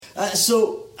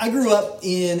So I grew up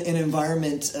in an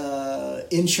environment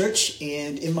in church,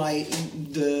 and in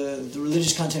the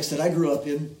religious context that I grew up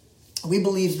in, we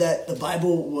believe that the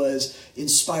Bible was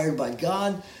inspired by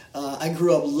God. I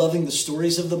grew up loving the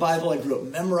stories of the Bible. I grew up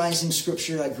memorizing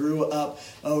Scripture. I grew up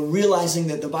realizing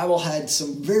that the Bible had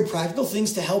some very practical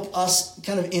things to help us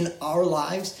kind of in our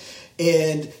lives.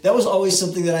 And that was always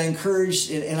something that I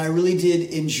encouraged and I really did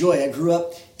enjoy. I grew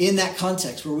up in that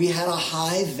context where we had a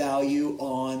high value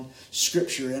on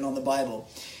Scripture and on the Bible.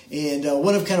 And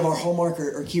one of kind of our hallmark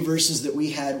or key verses that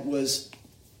we had was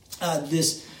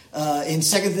this in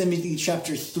 2 Timothy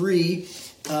chapter 3,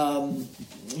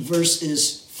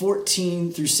 verses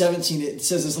 14 through 17. It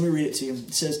says this, let me read it to you.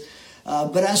 It says,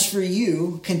 but as for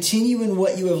you, continue in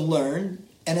what you have learned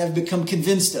and have become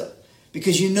convinced of,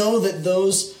 because you know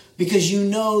those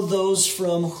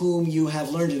from whom you have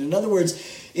learned it. In other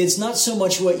words, it's not so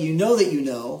much what you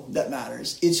know that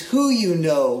matters. It's who you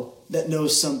know that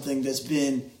knows something that's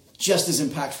been just as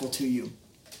impactful to you.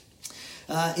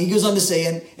 He goes on to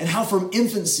say, and how from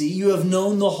infancy you have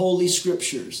known the Holy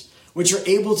Scriptures, which are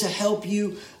able to help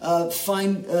you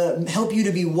help you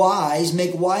to be wise,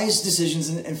 make wise decisions,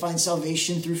 and find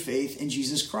salvation through faith in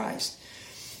Jesus Christ.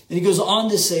 And he goes on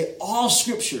to say, all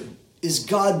Scripture is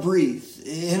God-breathed.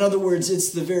 In other words,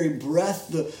 it's the very breath,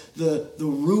 the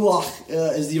ruach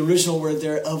is the original word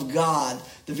there, of God,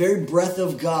 the very breath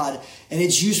of God. And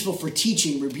it's useful for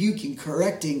teaching, rebuking,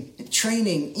 correcting, and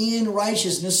training in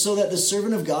righteousness, so that the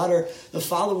servant of God or the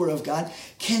follower of God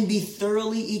can be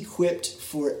thoroughly equipped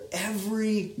for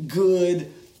every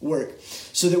good work.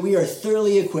 So that we are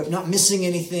thoroughly equipped, not missing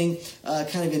anything,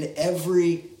 kind of in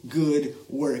every good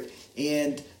work.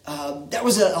 And that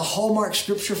was a hallmark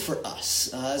scripture for us.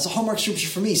 It's a hallmark scripture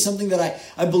for me, something that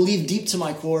I believe deep to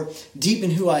my core, deep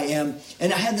in who I am.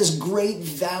 And I had this great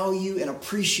value and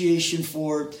appreciation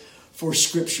for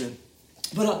Scripture.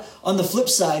 But on the flip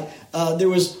side, there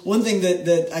was one thing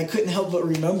that I couldn't help but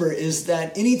remember, is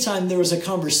that anytime there was a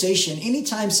conversation,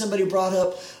 anytime somebody brought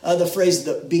up the phrase,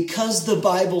 because the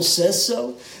Bible says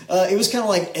so, it was kind of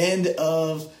like end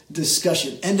of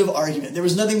discussion, end of argument. There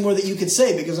was nothing more that you could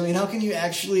say, because, how can you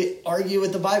actually argue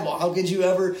with the Bible? How could you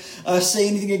ever say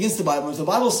anything against the Bible? If the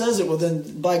Bible says it, well,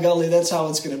 then by golly, that's how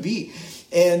it's going to be.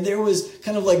 And there was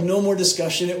kind of like no more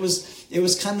discussion. It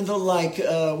was kind of like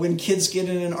when kids get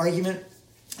in an argument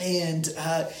and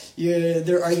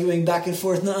they're arguing back and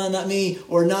forth, no, not me,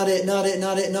 or not it,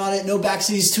 no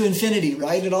backsies to infinity,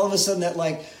 right? And all of a sudden that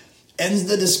ends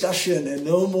the discussion and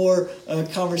no more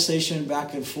conversation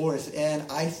back and forth. And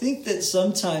I think that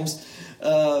sometimes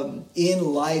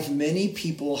in life, many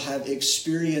people have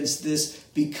experienced this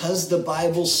because the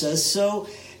Bible says so,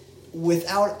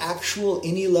 without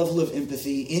any level of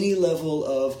empathy, any level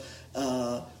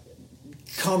of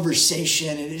conversation,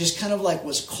 and it just kind of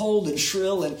was cold and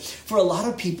shrill. And for a lot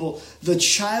of people, the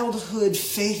childhood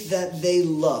faith that they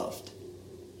loved,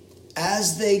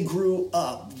 as they grew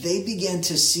up, they began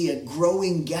to see a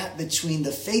growing gap between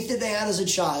the faith that they had as a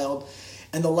child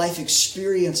and the life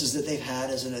experiences that they've had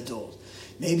as an adult.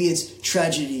 Maybe it's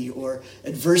tragedy or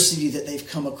adversity that they've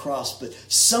come across, but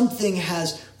something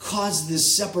has caused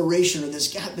this separation or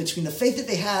this gap between the faith that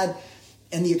they had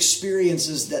and the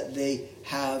experiences that they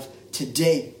have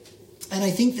today. And I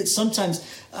think that sometimes,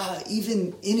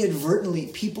 even inadvertently,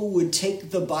 people would take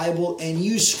the Bible and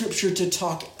use Scripture to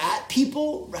talk at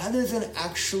people rather than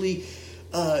actually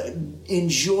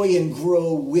enjoy and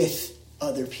grow with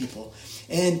other people.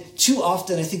 And too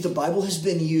often, I think the Bible has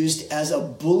been used as a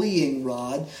bullying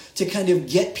rod to kind of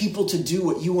get people to do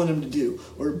what you want them to do,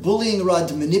 or a bullying rod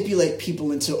to manipulate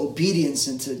people into obedience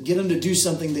and to get them to do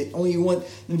something that only you want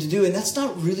them to do. And that's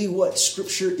not really what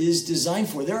Scripture is designed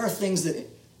for. There are things that,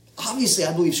 obviously,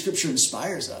 I believe Scripture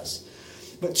inspires us.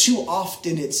 But too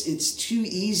often, it's too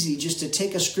easy just to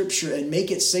take a Scripture and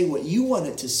make it say what you want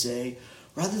it to say,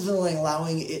 rather than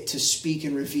allowing it to speak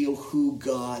and reveal who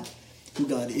God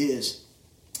is.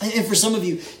 And for some of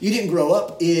you, you didn't grow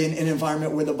up in an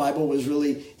environment where the Bible was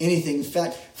really anything. In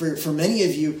fact, for many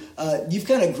of you, you've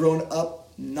kind of grown up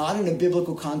not in a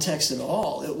biblical context at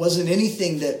all. It wasn't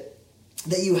anything that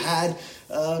you had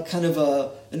kind of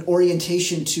an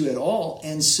orientation to at all.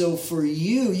 And so for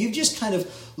you, you've just kind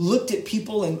of looked at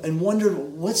people and wondered,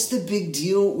 what's the big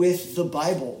deal with the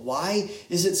Bible? Why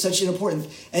is it such an important?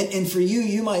 And for you,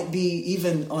 you might be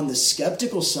even on the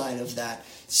skeptical side of that,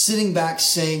 sitting back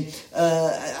saying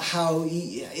how,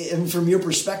 and from your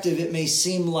perspective, it may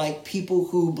seem like people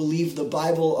who believe the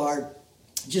Bible are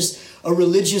just a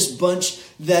religious bunch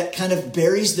that kind of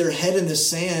buries their head in the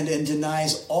sand and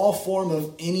denies all form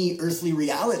of any earthly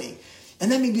reality.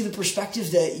 And that may be the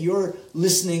perspective that you're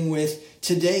listening with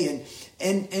today.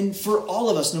 And for all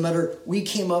of us, no matter we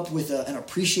came up with an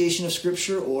appreciation of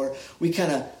Scripture, or we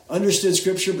kind of understood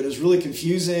Scripture, but it was really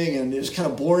confusing and it was kind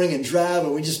of boring and drab,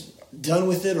 and we just done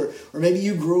with it, or maybe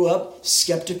you grew up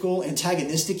skeptical,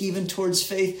 antagonistic even towards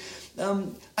faith.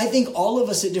 I think all of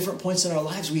us at different points in our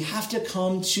lives, we have to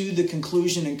come to the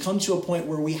conclusion and come to a point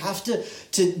where we have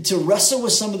to wrestle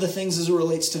with some of the things as it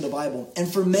relates to the Bible.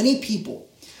 And for many people,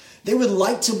 they would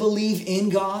like to believe in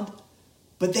God,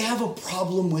 but they have a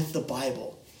problem with the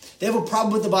Bible. They have a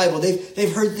problem with the Bible.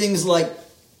 They've heard things like,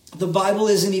 the Bible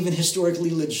isn't even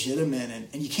historically legitimate,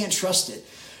 and you can't trust it.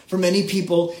 For many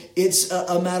people, it's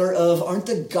a matter of, aren't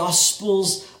the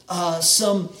Gospels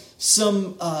some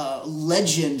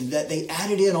legend that they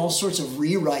added in all sorts of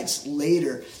rewrites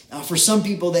later? For some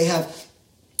people, they have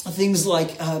things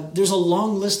like, there's a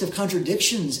long list of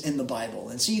contradictions in the Bible.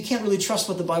 And so you can't really trust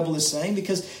what the Bible is saying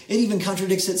because it even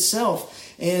contradicts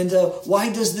itself. And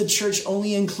why does the church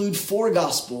only include 4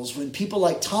 Gospels when people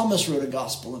like Thomas wrote a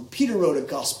Gospel and Peter wrote a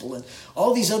Gospel and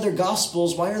all these other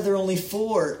Gospels? Why are there only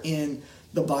 4 in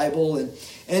the Bible?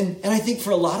 And I think for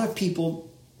a lot of people,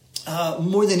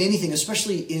 more than anything,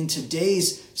 especially in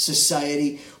today's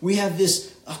society, we have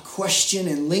this question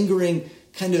and lingering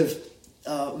kind of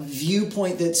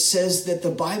viewpoint that says that the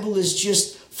Bible is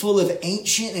just full of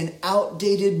ancient and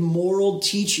outdated moral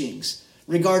teachings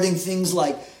regarding things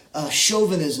like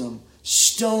chauvinism,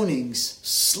 stonings,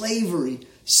 slavery,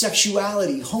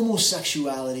 sexuality,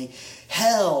 homosexuality,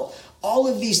 hell, all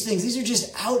of these things. These are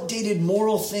just outdated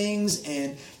moral things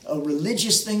and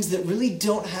religious things that really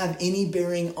don't have any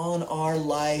bearing on our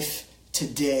life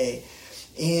today.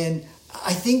 And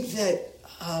I think that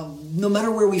no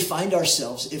matter where we find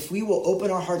ourselves, if we will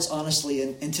open our hearts honestly,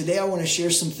 and today I want to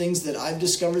share some things that I've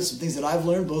discovered, some things that I've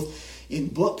learned both in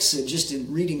books and just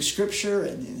in reading Scripture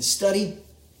and in study,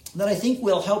 that I think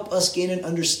will help us gain an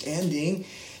understanding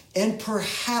and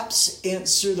perhaps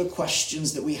answer the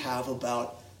questions that we have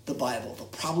about the Bible, the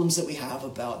problems that we have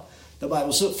about the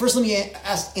Bible. So first let me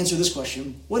answer this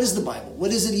question. What is the Bible?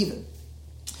 What is it even?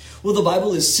 Well, the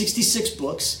Bible is 66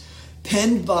 books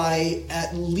penned by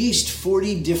at least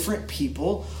 40 different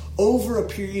people over a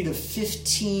period of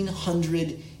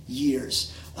 1,500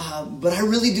 years. But I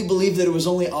really do believe that it was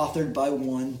only authored by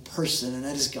one person, and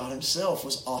that is God himself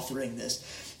was authoring this,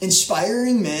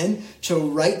 inspiring men to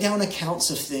write down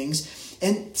accounts of things,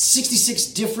 and 66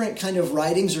 different kind of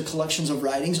writings or collections of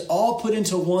writings, all put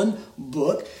into one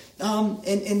book,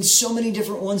 and so many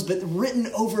different ones, but written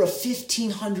over a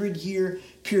 1,500-year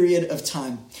period of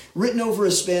time. Written over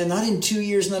a span, not in 2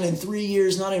 years, not in 3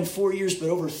 years, not in 4 years, but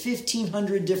over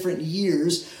 1,500 different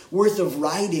years worth of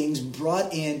writings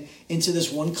brought into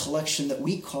this one collection that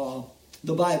we call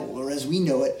the Bible, or as we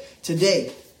know it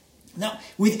today. Now,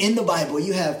 within the Bible,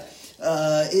 you have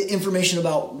information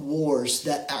about wars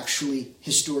that actually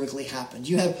historically happened.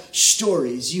 You have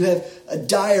stories, you have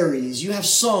diaries, you have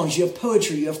songs, you have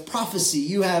poetry, you have prophecy,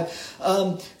 you have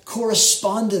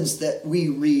correspondence that we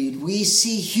read. We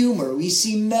see humor, we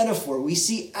see metaphor, we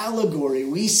see allegory,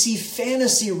 we see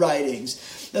fantasy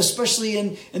writings, especially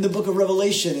in the book of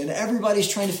Revelation. And everybody's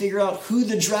trying to figure out who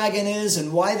the dragon is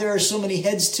and why there are so many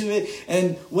heads to it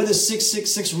and what does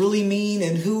 666 really mean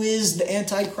and who is the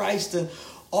Antichrist and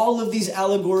all of these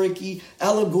allegorical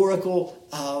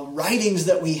writings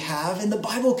that we have. And the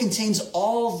Bible contains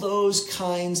all those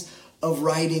kinds of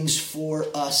writings for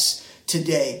us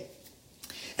today.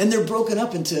 And they're broken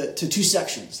up into 2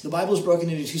 sections. The Bible is broken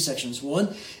into 2 sections. One,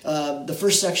 the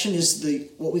first section is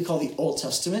what we call the Old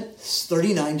Testament. It's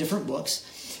 39 different books.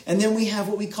 And then we have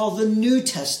what we call the New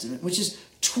Testament, which is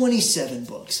 27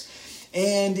 books.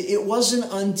 And it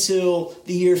wasn't until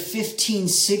the year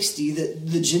 1560 that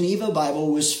the Geneva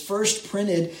Bible was first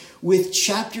printed with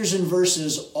chapters and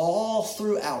verses all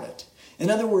throughout it. In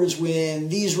other words, when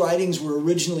these writings were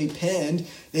originally penned,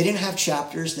 they didn't have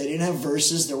chapters, they didn't have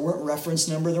verses, there weren't reference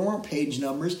number, there weren't page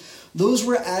numbers. Those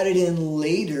were added in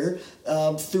later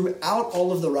throughout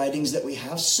all of the writings that we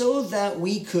have so that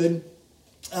we could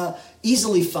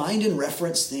easily find and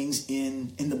reference things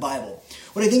in the Bible.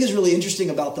 What I think is really interesting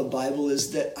about the Bible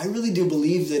is that I really do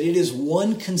believe that it is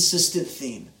one consistent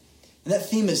theme. And that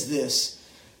theme is this,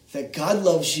 that God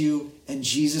loves you and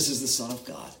Jesus is the Son of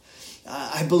God.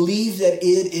 I believe that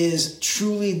it is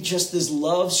truly just this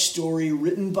love story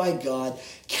written by God,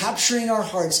 capturing our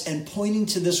hearts and pointing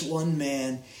to this one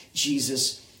man,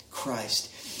 Jesus Christ.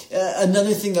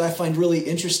 Another thing that I find really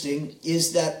interesting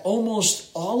is that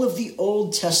almost all of the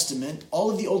Old Testament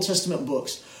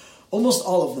books, almost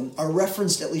all of them are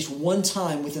referenced at least one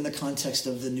time within the context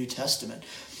of the New Testament.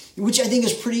 which I think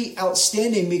is pretty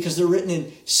outstanding because they're written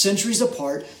in centuries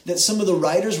apart, that some of the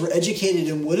writers were educated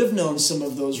and would have known some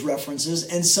of those references,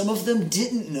 and some of them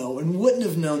didn't know and wouldn't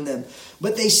have known them,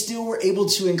 but they still were able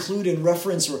to include and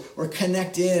reference or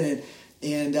connect in,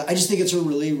 and I just think it's a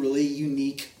really, really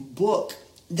unique book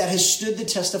that has stood the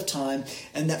test of time,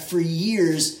 and that for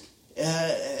years,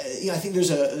 I think there's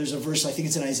a verse, I think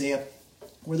it's in Isaiah,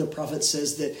 where the prophet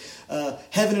says that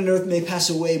heaven and earth may pass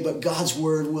away, but God's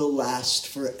word will last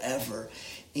forever.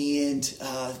 And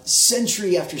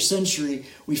century after century,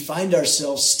 we find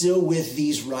ourselves still with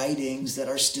these writings that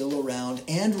are still around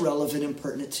and relevant and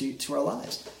pertinent to our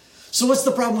lives. So what's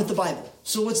the problem with the Bible?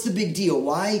 So what's the big deal?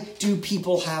 Why do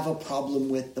people have a problem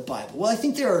with the Bible? Well, I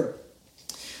think there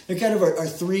kind of are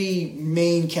three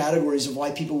main categories of why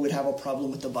people would have a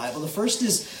problem with the Bible. The first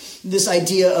is this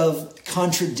idea of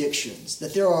contradictions,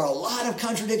 that there are a lot of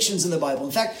contradictions in the Bible.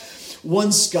 In fact,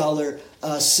 one scholar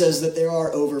says that there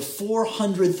are over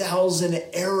 400,000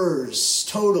 errors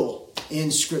total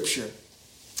in Scripture.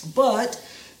 But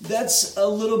that's a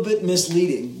little bit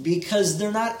misleading because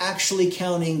they're not actually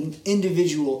counting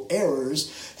individual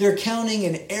errors. They're counting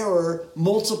an error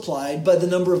multiplied by the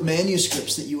number of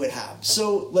manuscripts that you would have.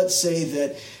 So let's say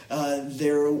that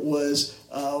there was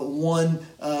one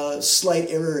slight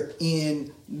error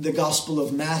in the Gospel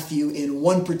of Matthew in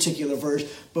one particular verse,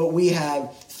 but we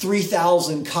have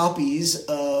 3,000 copies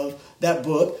of that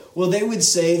book. Well, they would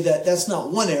say that that's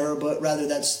not one error, but rather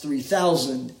that's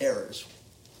 3,000 errors.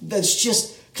 That's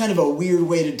just kind of a weird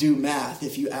way to do math,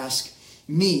 if you ask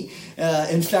me.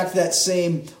 In fact, that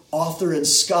same author and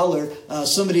scholar,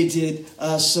 somebody did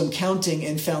some counting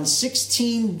and found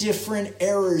 16 different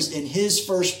errors in his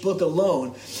first book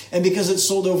alone. And because it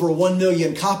sold over 1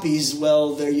 million copies,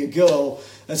 well, there you go.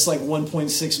 That's like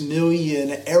 1.6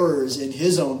 million errors in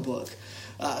his own book.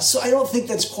 So I don't think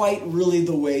that's quite really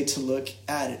the way to look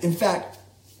at it. In fact,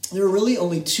 there are really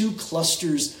only two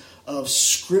clusters of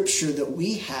Scripture that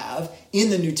we have in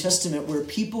the New Testament where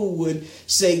people would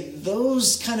say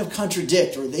those kind of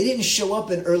contradict, or they didn't show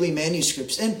up in early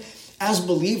manuscripts. And as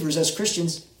believers, as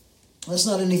Christians, that's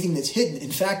not anything that's hidden.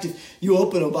 In fact, if you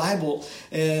open a Bible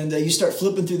and you start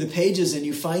flipping through the pages and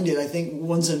you find it, I think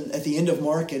one's at the end of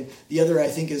Mark and the other I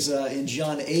think is in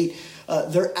John 8,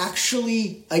 they're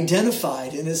actually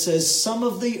identified. And it says some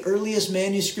of the earliest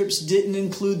manuscripts didn't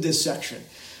include this section.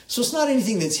 So it's not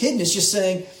anything that's hidden. It's just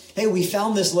saying, hey, we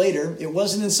found this later. It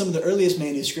wasn't in some of the earliest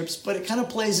manuscripts, but it kind of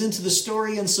plays into the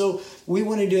story, and so we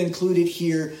wanted to include it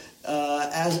here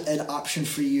as an option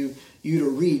for you to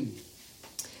read.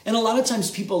 And a lot of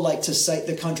times people like to cite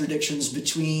the contradictions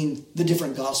between the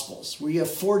different Gospels, where you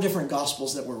have 4 different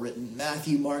Gospels that were written,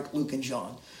 Matthew, Mark, Luke, and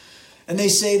John. And they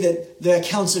say that the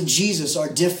accounts of Jesus are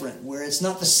different, where it's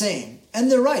not the same.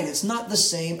 And they're right, it's not the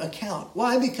same account.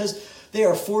 Why? Because they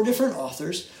are 4 different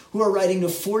authors who are writing to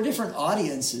 4 different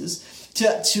audiences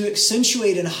to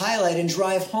accentuate and highlight and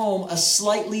drive home a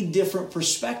slightly different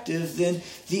perspective than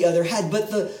the other had. But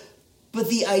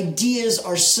the ideas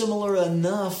are similar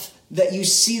enough that you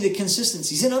see the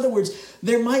consistencies. In other words,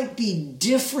 there might be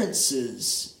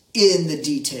differences in the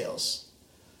details,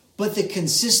 but the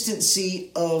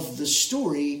consistency of the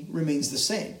story remains the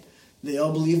same. They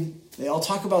all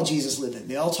talk about Jesus living.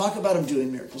 They all talk about him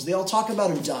doing miracles. They all talk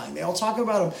about him dying. They all talk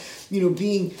about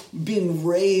him, being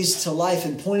raised to life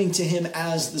and pointing to him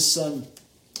as the Son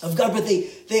of God. But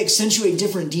they accentuate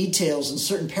different details in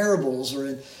certain parables or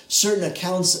in certain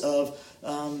accounts of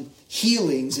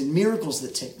healings and miracles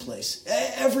that take place.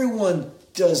 Everyone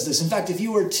does this. In fact, if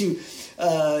you were to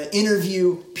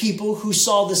interview people who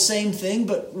saw the same thing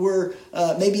but were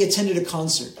maybe attended a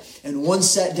concert, and one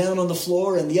sat down on the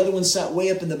floor and the other one sat way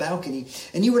up in the balcony,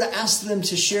 and you were to ask them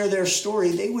to share their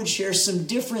story, they would share some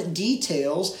different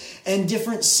details and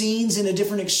different scenes and a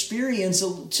different experience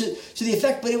to the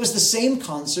effect, but it was the same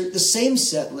concert, the same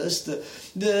set list,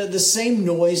 the same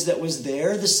noise that was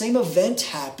there, the same event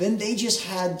happened, they just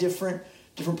had different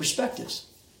perspectives.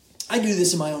 I do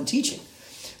this in my own teaching.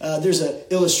 There's an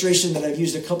illustration that I've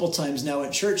used a couple times now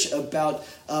at church about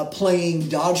playing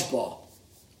dodgeball.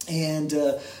 And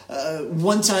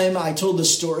one time I told the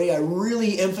story, I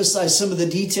really emphasized some of the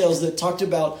details that talked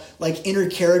about like inner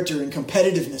character and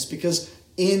competitiveness, because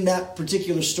in that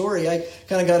particular story, I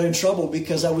kind of got in trouble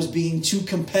because I was being too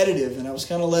competitive and I was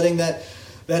kind of letting that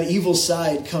evil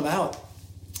side come out.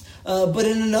 But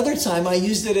in another time, I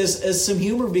used it as some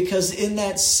humor because in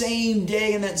that same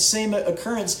day, in that same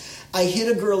occurrence, I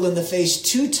hit a girl in the face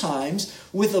 2 times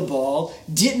with a ball,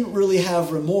 didn't really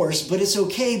have remorse, but it's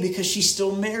okay because she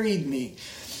still married me.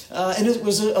 And it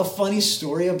was a funny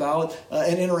story about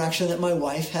an interaction that my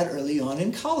wife had early on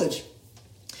in college.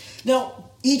 Now,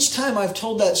 each time I've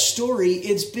told that story,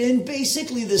 it's been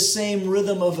basically the same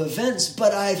rhythm of events,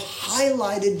 but I've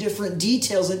highlighted different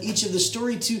details in each of the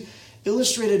story to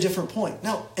illustrate a different point.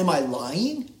 Now, am I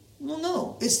lying? Well,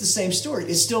 no. It's the same story.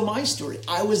 It's still my story.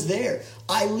 I was there.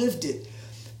 I lived it.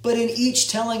 But in each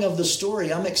telling of the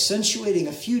story, I'm accentuating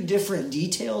a few different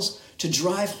details to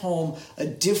drive home a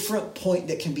different point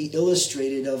that can be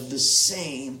illustrated of the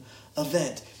same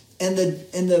event. And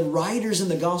the writers in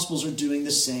the Gospels are doing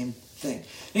the same thing.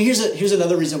 Now here's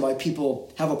another reason why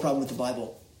people have a problem with the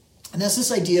Bible. And that's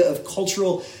this idea of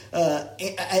cultural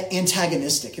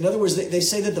antagonistic. In other words, they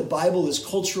say that the Bible is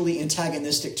culturally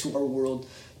antagonistic to our world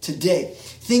today.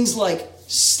 Things like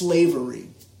slavery.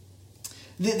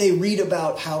 They read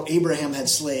about how Abraham had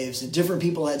slaves and different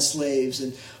people had slaves.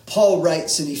 And Paul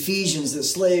writes in Ephesians that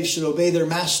slaves should obey their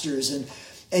masters.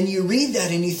 And you read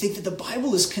that and you think that the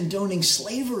Bible is condoning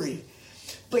slavery.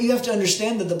 But you have to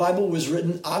understand that the Bible was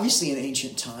written obviously in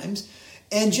ancient times.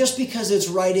 And just because it's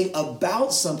writing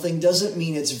about something doesn't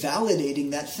mean it's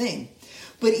validating that thing.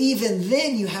 But even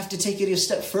then, you have to take it a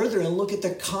step further and look at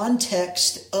the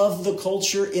context of the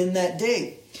culture in that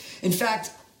day. In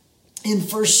fact, in the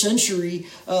first century,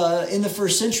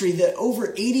 that over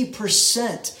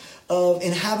 80% of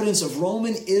inhabitants of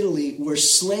Roman Italy were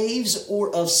slaves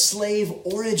or of slave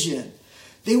origin.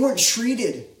 They weren't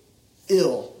treated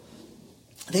ill.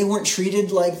 They weren't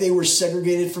treated like they were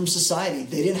segregated from society.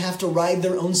 They didn't have to ride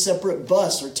their own separate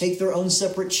bus or take their own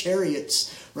separate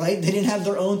chariots, right? They didn't have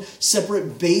their own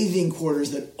separate bathing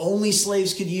quarters that only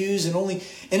slaves could use, and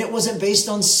it wasn't based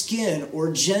on skin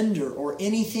or gender or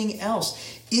anything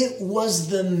else. It was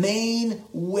the main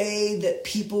way that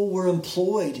people were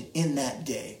employed in that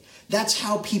day. That's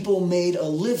how people made a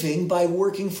living, by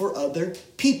working for other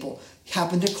people.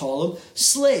 Happened to call them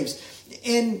slaves.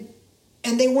 And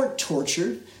they weren't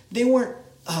tortured. They weren't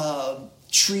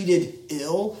treated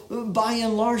ill. By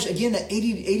and large, again, that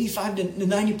 85 to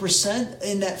 90%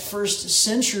 in that first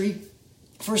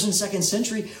and second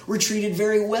century were treated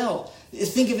very well.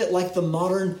 Think of it like the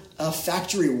modern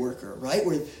factory worker, right?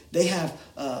 Where they have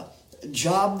a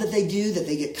job that they do, that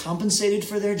they get compensated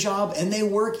for their job, and they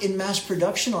work in mass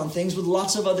production on things with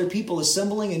lots of other people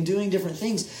assembling and doing different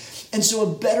things. And so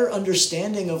a better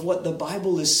understanding of what the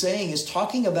Bible is saying is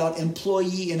talking about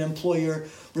employee and employer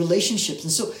relationships.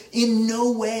 And so in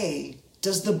no way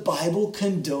does the Bible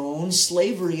condone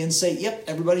slavery and say, yep,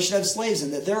 everybody should have slaves,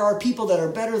 and that there are people that are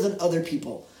better than other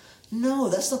people. No,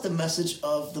 that's not the message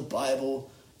of the Bible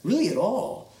really at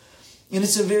all. And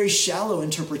it's a very shallow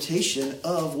interpretation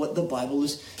of what the Bible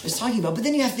is talking about. But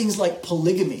then you have things like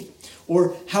polygamy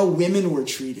or how women were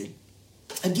treated.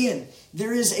 Again,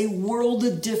 there is a world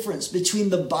of difference between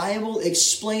the Bible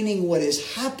explaining what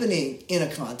is happening in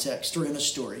a context or in a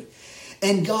story,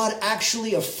 and God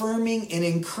actually affirming and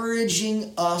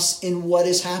encouraging us in what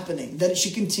is happening, that it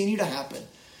should continue to happen.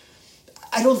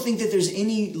 I don't think that there's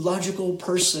any logical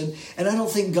person, and I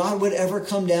don't think God would ever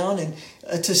come down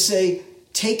and to say,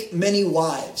 take many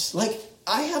wives. Like,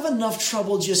 I have enough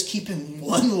trouble just keeping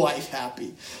one wife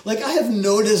happy. Like, I have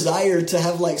no desire to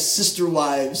have like sister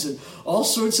wives and all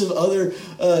sorts of other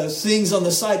things on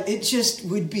the side. It just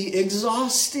would be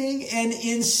exhausting and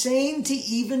insane to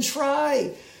even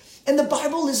try. And the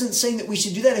Bible isn't saying that we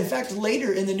should do that. In fact,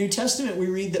 later in the New Testament, we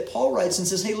read that Paul writes and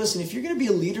says, hey, listen, if you're going to be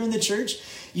a leader in the church,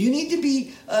 you need to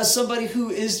be somebody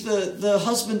who is the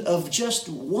husband of just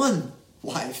one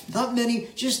wife. Not many,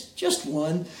 just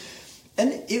one.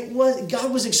 And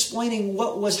God was explaining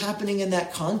what was happening in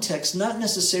that context, not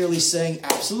necessarily saying,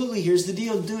 absolutely, here's the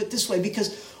deal, do it this way,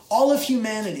 because all of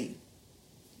humanity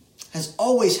has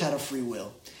always had a free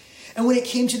will. And when it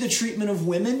came to the treatment of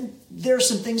women, there are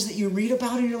some things that you read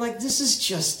about and you're like, this is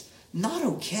just not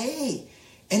okay.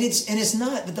 And it's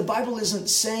not, but the Bible isn't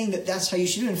saying that that's how you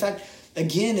should do it. In fact,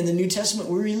 again, in the New Testament,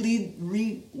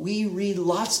 we read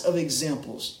lots of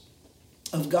examples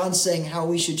of God saying how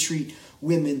we should treat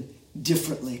women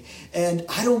differently. And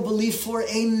I don't believe for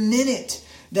a minute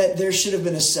that there should have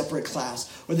been a separate class,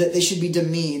 or that they should be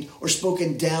demeaned or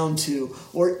spoken down to,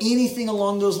 or anything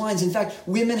along those lines. In fact,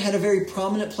 women had a very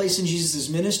prominent place in Jesus'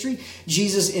 ministry.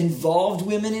 Jesus involved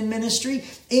women in ministry,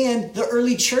 and the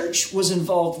early church was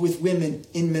involved with women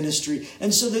in ministry.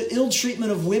 And so the ill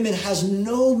treatment of women has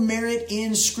no merit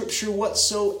in Scripture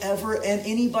whatsoever, and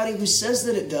anybody who says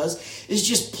that it does is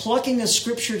just plucking a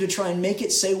Scripture to try and make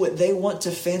it say what they want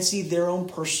to fancy their own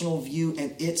personal view,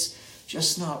 and it's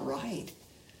just not right.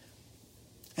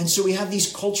 And so we have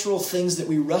these cultural things that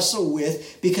we wrestle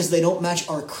with because they don't match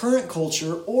our current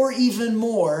culture, or even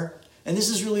more, and this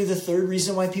is really the third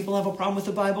reason why people have a problem with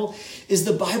the Bible, is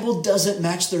the Bible doesn't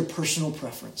match their personal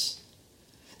preference.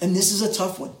 And this is a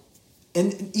tough one.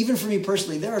 And even for me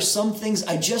personally, there are some things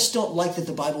I just don't like that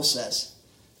the Bible says,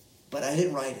 but I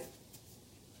didn't write it.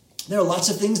 There are lots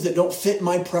of things that don't fit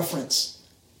my preference,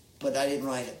 but I didn't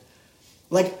write it.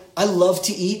 Like, I love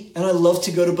to eat and I love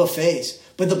to go to buffets,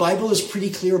 but the Bible is pretty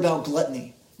clear about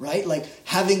gluttony, right? Like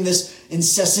having this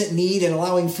incessant need and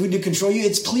allowing food to control you.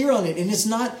 It's clear on it, and it's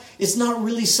not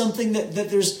really something that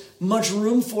there's much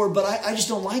room for, but I just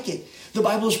don't like it. The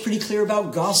Bible is pretty clear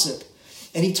about gossip.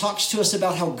 And he talks to us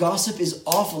about how gossip is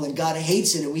awful and God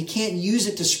hates it, and we can't use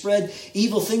it to spread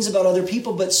evil things about other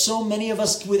people. But so many of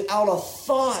us, without a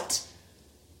thought,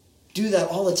 do that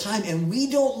all the time. And we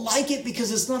don't like it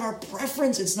because it's not our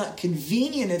preference. It's not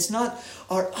convenient. It's not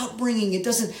our upbringing. It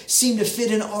doesn't seem to fit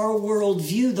in our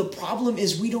worldview. The problem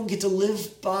is we don't get to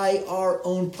live by our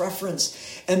own preference.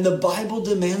 And the Bible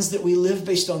demands that we live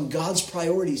based on God's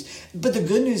priorities. But the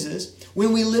good news is,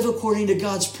 when we live according to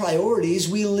God's priorities,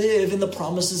 we live in the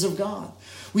promises of God.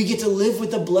 We get to live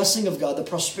with the blessing of God, the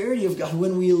prosperity of God,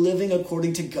 when we're living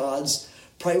according to God's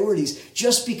priorities.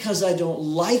 Just because I don't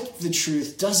like the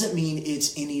truth doesn't mean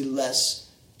it's any less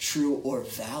true or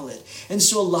valid. And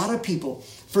so a lot of people,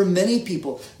 for many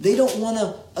people, they don't want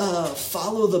to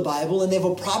follow the Bible, and they have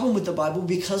a problem with the Bible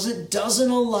because it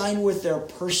doesn't align with their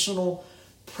personal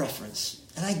preference.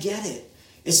 And I get it.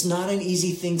 It's not an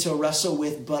easy thing to wrestle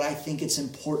with, but I think it's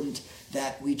important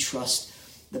that we trust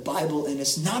the Bible, and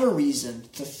it's not a reason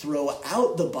to throw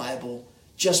out the Bible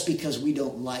just because we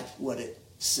don't like what it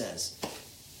says.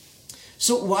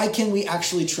 So why can we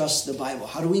actually trust the Bible?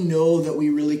 How do we know that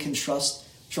we really can trust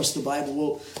the Bible?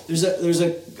 Well, there's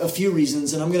a few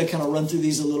reasons, and I'm going to kind of run through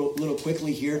these a little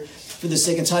quickly here for the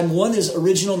sake of time. One is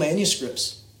original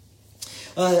manuscripts.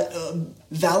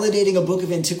 Validating a book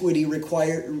of antiquity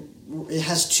it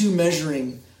has two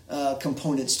measuring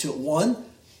components to it. One,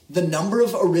 the number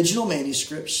of original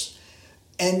manuscripts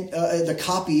and the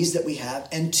copies that we have,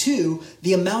 and two,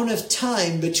 the amount of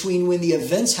time between when the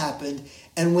events happened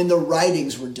and when the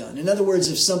writings were done. In other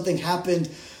words, if something happened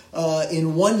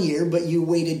in 1 year, but you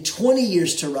waited 20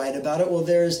 years to write about it, well,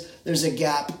 there's a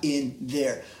gap in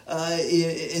there.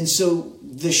 And so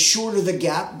the shorter the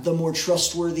gap, the more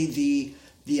trustworthy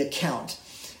the account.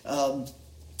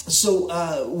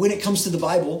 So when it comes to the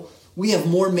Bible, we have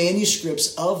more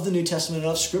manuscripts of the New Testament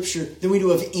and of Scripture than we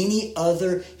do of any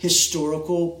other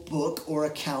historical book or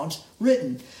account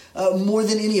written. More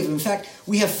than any of them. In fact,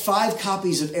 we have 5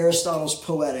 copies of Aristotle's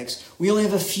Poetics. We only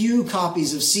have a few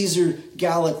copies of Caesar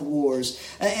Gallic Wars.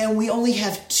 And we only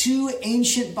have 2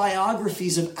 ancient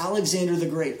biographies of Alexander the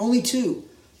Great. Only 2.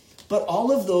 But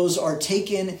all of those are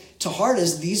taken to heart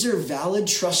as these are valid,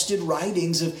 trusted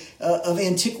writings of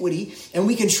antiquity, and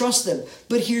we can trust them.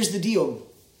 But here's the deal.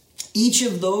 Each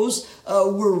of those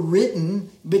were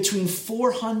written between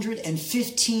 400 and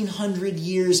 1,500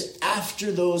 years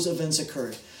after those events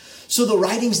occurred. So the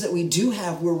writings that we do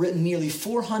have were written nearly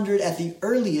 400 at the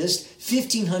earliest,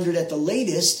 1,500 at the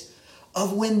latest,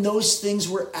 of when those things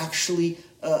actually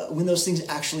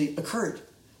occurred.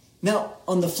 Now,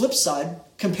 on the flip side,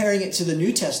 comparing it to the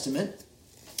New Testament,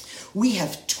 we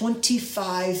have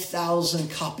 25,000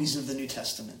 copies of the New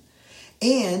Testament.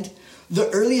 And the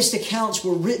earliest accounts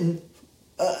were written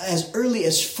as early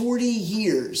as 40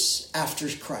 years after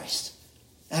Christ,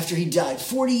 after he died,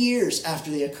 40 years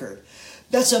after they occurred.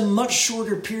 That's a much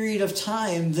shorter period of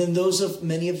time than those of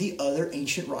many of the other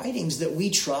ancient writings that we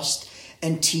trust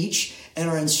and teach and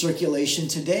are in circulation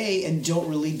today and don't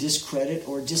really discredit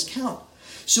or discount.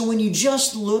 So when you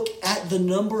just look at the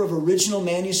number of original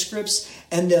manuscripts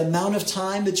and the amount of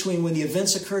time between when the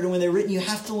events occurred and when they're written, you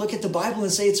have to look at the Bible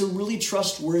and say it's a really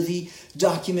trustworthy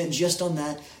document just on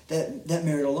that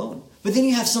merit alone. But then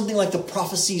you have something like the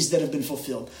prophecies that have been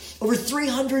fulfilled. Over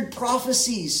 300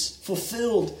 prophecies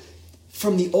fulfilled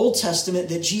from the Old Testament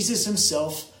that Jesus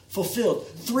himself fulfilled.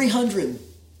 300.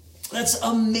 That's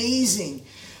amazing.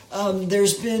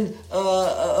 There's been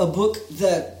a book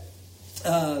that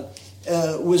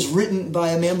was written by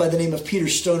a man by the name of Peter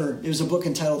Stoner. It was a book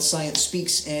entitled Science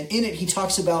Speaks, and in it he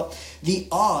talks about the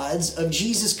odds of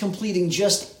Jesus completing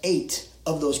just 8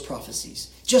 of those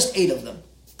prophecies. Just 8 of them.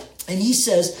 And he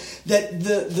says that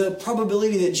the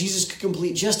probability that Jesus could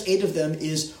complete just 8 of them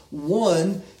is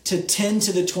 1 to 10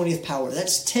 to the 20th power.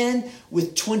 That's 10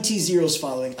 with 20 zeros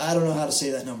following. I don't know how to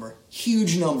say that number.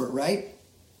 Huge number, right?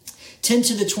 10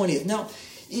 to the 20th. Now,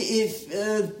 if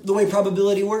the way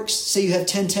probability works, say you have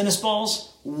 10 tennis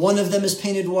balls, 1 of them is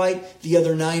painted white, the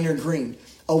other 9 are green.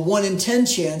 A 1 in 10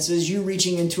 chance is you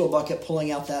reaching into a bucket,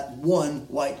 pulling out that 1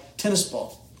 white tennis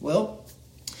ball. Well,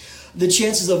 the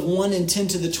chances of 1 in 10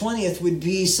 to the 20th would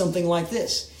be something like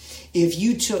this. If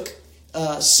you took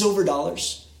silver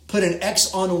dollars, put an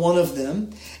X on one of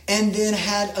them, and then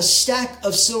had a stack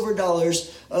of silver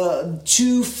dollars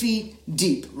 2 feet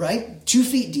deep, right? 2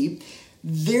 feet deep.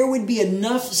 There would be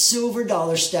enough silver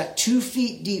dollars stacked 2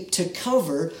 feet deep to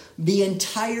cover the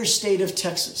entire state of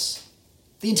Texas.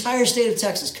 The entire state of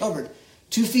Texas covered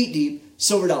 2 feet deep,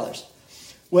 silver dollars.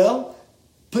 Well,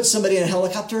 put somebody in a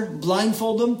helicopter,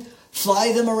 blindfold them,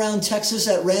 fly them around Texas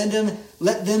at random,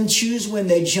 let them choose when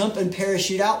they jump and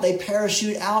parachute out. They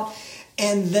parachute out,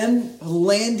 and them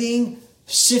landing,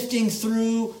 sifting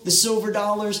through the silver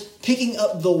dollars, picking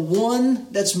up the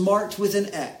one that's marked with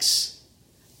an X.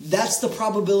 That's the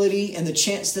probability and the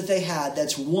chance that they had.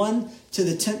 That's 1 to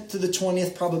the 10th to the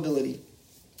 20th probability.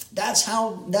 That's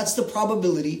the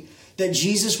probability that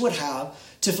Jesus would have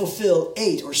to fulfill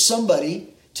 8, or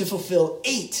somebody to fulfill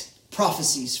 8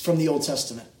 prophecies from the Old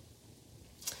Testament.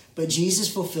 But Jesus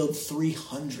fulfilled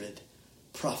 300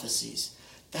 prophecies.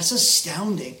 That's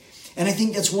astounding. And I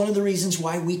think that's one of the reasons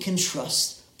why we can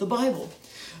trust the Bible.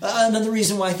 Another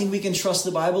reason why I think we can trust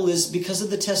the Bible is because of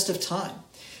the test of time.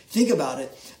 Think about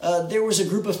it. There was a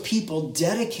group of people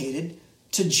dedicated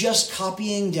to just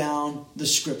copying down the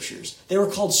scriptures. They were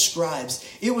called scribes.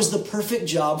 It was the perfect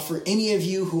job for any of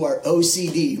you who are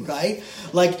OCD, right?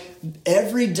 Like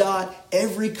every dot,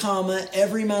 every comma,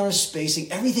 every amount of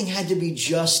spacing, everything had to be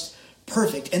just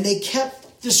perfect. And they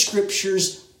kept the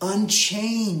scriptures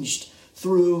unchanged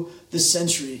through the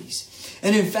centuries.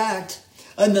 And in fact,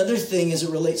 another thing as it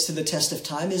relates to the test of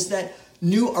time is that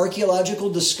new archaeological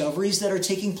discoveries that are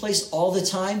taking place all the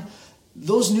time,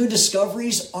 those new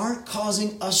discoveries aren't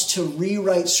causing us to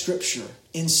rewrite Scripture.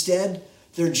 Instead,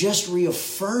 they're just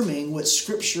reaffirming what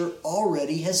Scripture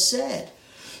already has said.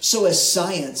 So as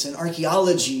science and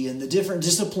archaeology and the different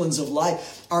disciplines of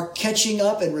life are catching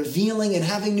up and revealing and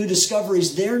having new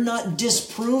discoveries, they're not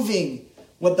disproving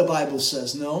what the Bible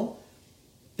says. No,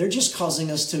 they're just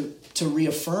causing us to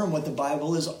reaffirm what the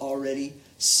Bible has already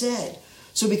said.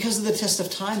 So because of the test of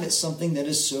time, it's something that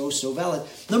is so valid.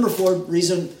 Number 4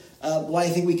 reason why I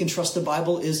think we can trust the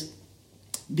Bible is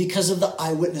because of the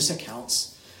eyewitness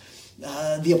accounts.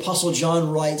 The Apostle John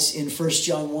writes in 1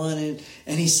 John 1,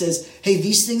 and he says, hey,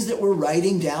 these things that we're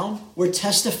writing down, we're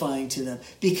testifying to them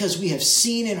because we have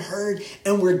seen and heard,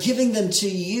 and we're giving them to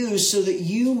you so that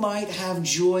you might have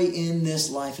joy in this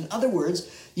life. In other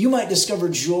words, you might discover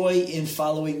joy in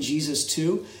following Jesus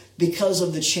too, because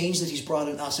of the change that he's brought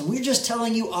in us. And we're just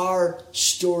telling you our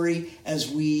story as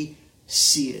we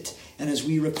see it and as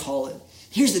we recall it.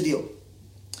 Here's the deal.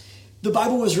 The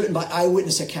Bible was written by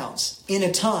eyewitness accounts in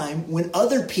a time when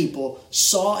other people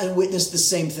saw and witnessed the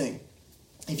same thing.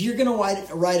 If you're going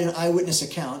to write an eyewitness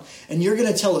account and you're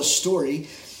going to tell a story,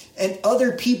 and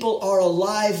other people are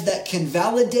alive that can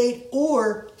validate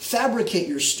or fabricate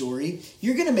your story,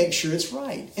 you're going to make sure it's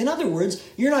right. In other words,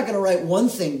 you're not going to write one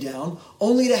thing down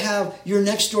only to have your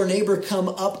next door neighbor come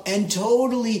up and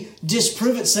totally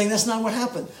disprove it, saying that's not what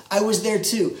happened. I was there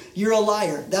too. You're a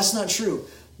liar. That's not true.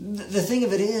 The thing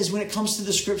of it is, when it comes to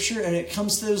the scripture and it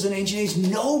comes to those in ancient age,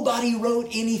 nobody wrote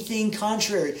anything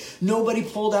contrary. Nobody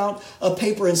pulled out a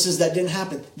paper and says that didn't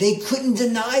happen. They couldn't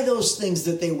deny those things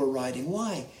that they were writing.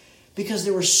 Why? Because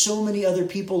there were so many other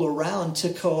people around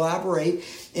to collaborate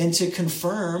and to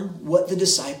confirm what the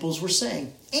disciples were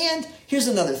saying. And here's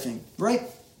another thing, right?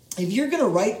 If you're going to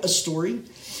write a story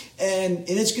and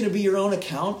it's going to be your own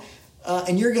account,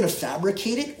 and you're going to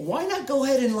fabricate it, why not go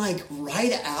ahead and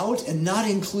write out and not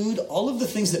include all of the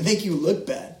things that make you look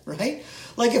bad, right?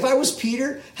 Like if I was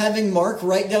Peter having Mark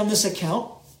write down this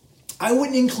account, I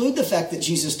wouldn't include the fact that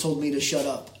Jesus told me to shut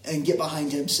up and get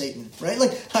behind him, Satan, right?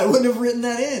 I wouldn't have written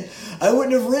that in. I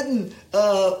wouldn't have written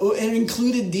and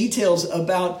included details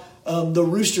about the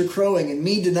rooster crowing and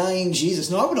me denying Jesus.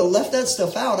 No, I would have left that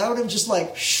stuff out. I would have just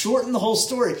shortened the whole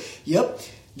story. Yep,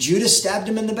 Judas stabbed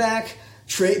him in the back,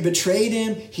 betrayed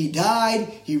him, he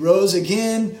died, he rose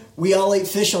again, we all ate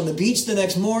fish on the beach the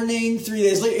next morning, 3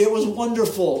 days later, it was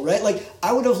wonderful, right?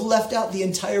 I would have left out the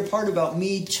entire part about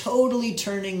me totally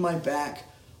turning my back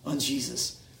on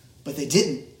Jesus. But they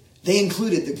didn't. They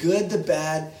included the good, the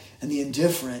bad, and the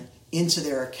indifferent into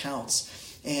their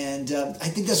accounts. And I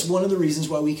think that's one of the reasons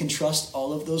why we can trust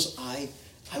all of those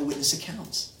eyewitness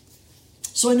accounts.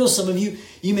 So I know some of you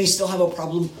may still have a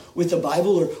problem with the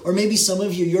Bible, or maybe some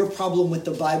of you, your problem with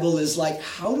the Bible is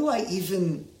how do I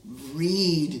even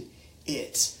read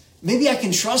it? Maybe I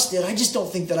can trust it, I just don't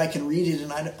think that I can read it,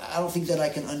 and I don't think that I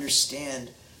can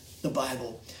understand the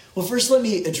Bible. Well, first let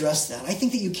me address that. I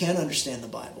think that you can understand the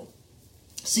Bible.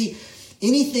 See,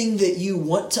 anything that you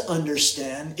want to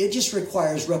understand, it just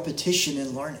requires repetition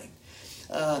and learning.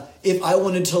 if I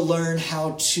wanted to learn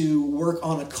how to work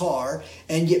on a car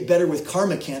and get better with car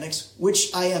mechanics,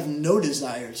 which I have no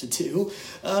desire to do,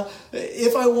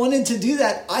 if I wanted to do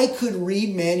that, I could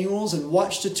read manuals and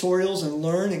watch tutorials and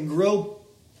learn and grow.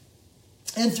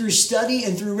 And through study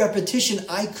and through repetition,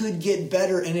 I could get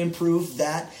better and improve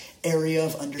that area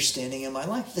of understanding in my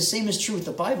life. The same is true with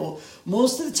the Bible.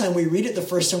 Most of the time we read it the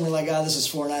first time, we're like, this is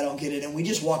foreign, I don't get it, and we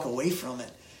just walk away from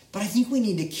it. But I think we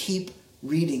need to keep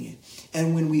reading it.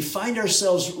 And when we find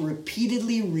ourselves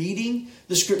repeatedly reading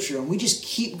the Scripture, and we just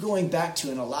keep going back to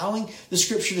it and allowing the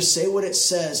Scripture to say what it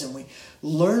says, and we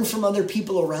learn from other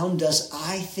people around us,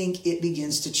 I think it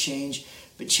begins to change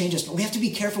us. But we have to be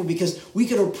careful, because we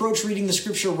could approach reading the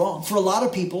Scripture wrong. For a lot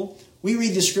of people, we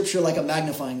read the Scripture like a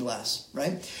magnifying glass,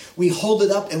 right? We hold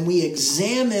it up and we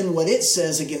examine what it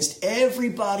says against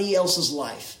everybody else's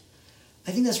life.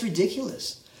 I think that's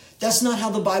ridiculous. That's not how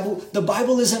the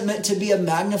Bible isn't meant to be a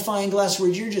magnifying glass where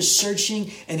you're just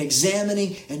searching and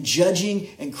examining and judging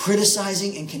and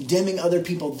criticizing and condemning other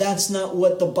people. That's not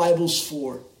what the Bible's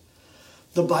for.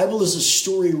 The Bible is a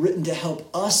story written to help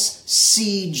us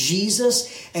see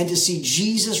Jesus and to see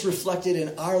Jesus reflected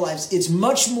in our lives. It's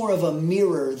much more of a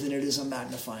mirror than it is a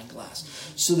magnifying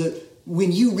glass. So that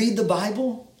when you read the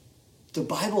Bible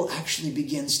actually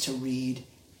begins to read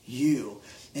you.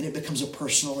 And it becomes a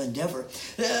personal endeavor.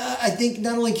 I think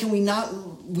not only can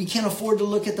we can't afford to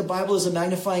look at the Bible as a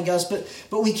magnifying glass,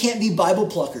 but we can't be Bible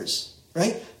pluckers,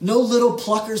 right? No little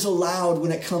pluckers allowed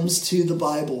when it comes to the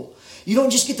Bible. You don't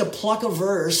just get to pluck a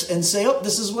verse and say,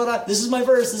 this is my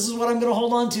verse, this is what I'm going to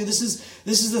hold on to, this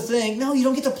is the thing. No, you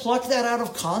don't get to pluck that out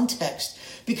of context,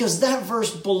 because that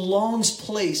verse belongs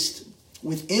placed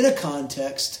within a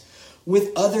context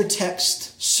with other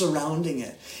text surrounding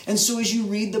it. And so as you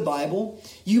read the Bible,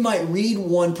 you might read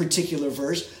one particular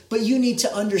verse, but you need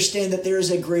to understand that there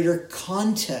is a greater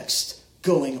context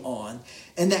going on.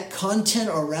 And that content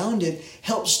around it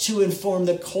helps to inform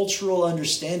the cultural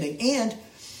understanding. And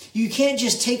you can't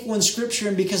just take one scripture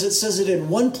and because it says it in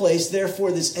one place,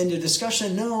 therefore this end of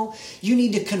discussion. No, you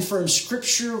need to confirm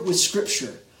scripture with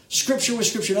scripture. Scripture with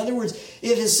scripture. In other words,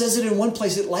 if it says it in one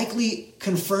place, it likely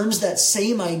confirms that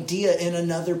same idea in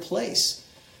another place.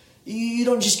 You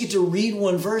don't just get to read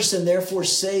one verse and therefore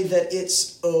say that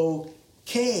it's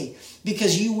okay,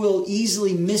 because you will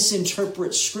easily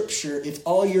misinterpret scripture if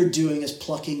all you're doing is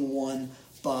plucking one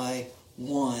by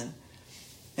one.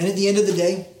 And at the end of the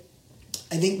day,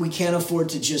 I think we can't afford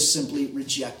to just simply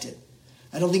reject it.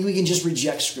 I don't think we can just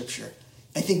reject Scripture.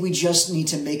 I think we just need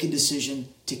to make a decision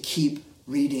to keep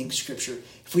reading Scripture.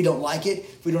 If we don't like it,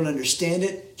 if we don't understand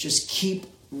it, just keep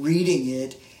reading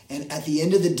it. And at the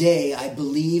end of the day, I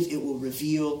believe it will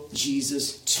reveal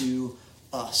Jesus to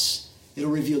us.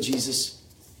 It'll reveal Jesus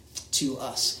to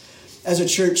us. As a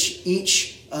church,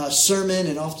 each sermon,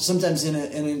 and often, sometimes in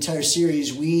an entire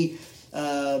series, we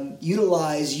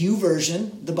utilize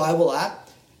YouVersion, the Bible app,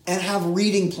 and have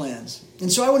reading plans.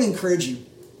 And so I would encourage you.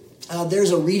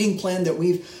 There's a reading plan that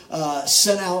we've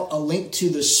sent out a link to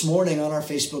this morning on our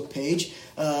Facebook page.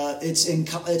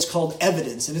 It's called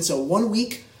Evidence, and it's a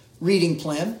 1-week reading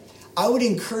plan. I would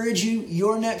encourage you,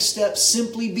 your next step,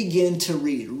 simply begin to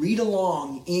read. Read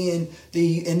along in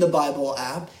the Bible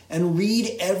app and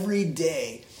read every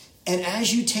day. And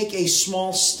as you take a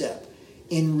small step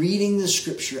in reading the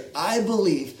Scripture, I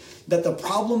believe that the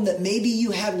problem that maybe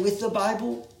you had with the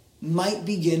Bible might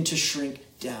begin to shrink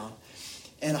down.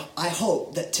 And I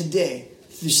hope that today,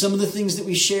 through some of the things that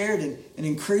we shared, and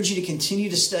encourage you to continue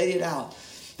to study it out,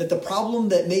 that the problem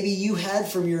that maybe you had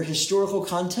from your historical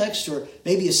context, or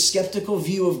maybe a skeptical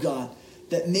view of God,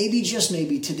 that maybe, just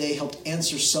maybe, today helped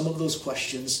answer some of those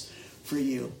questions for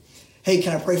you. Hey,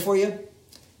 can I pray for you?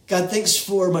 God, thanks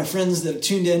for my friends that have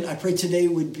tuned in. I pray today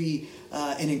would be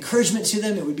an encouragement to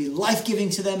them. It would be life-giving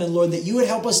to them. And Lord, that you would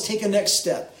help us take a next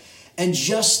step and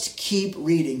just keep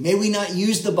reading. May we not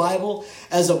use the Bible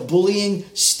as a bullying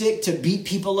stick to beat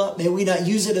people up. May we not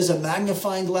use it as a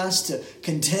magnifying glass to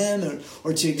condemn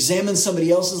or to examine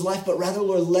somebody else's life, but rather,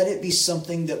 Lord, let it be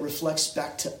something that reflects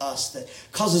back to us, that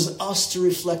causes us to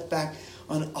reflect back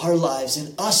on our lives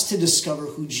and us to discover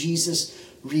who Jesus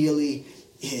really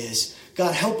is.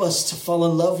 God, help us to fall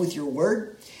in love with your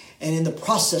word, and in the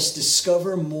process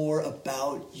discover more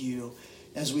about you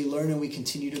as we learn and we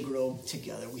continue to grow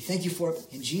together. We thank you for it.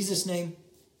 In Jesus' name,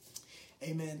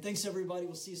 amen. Thanks, everybody.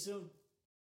 We'll see you soon.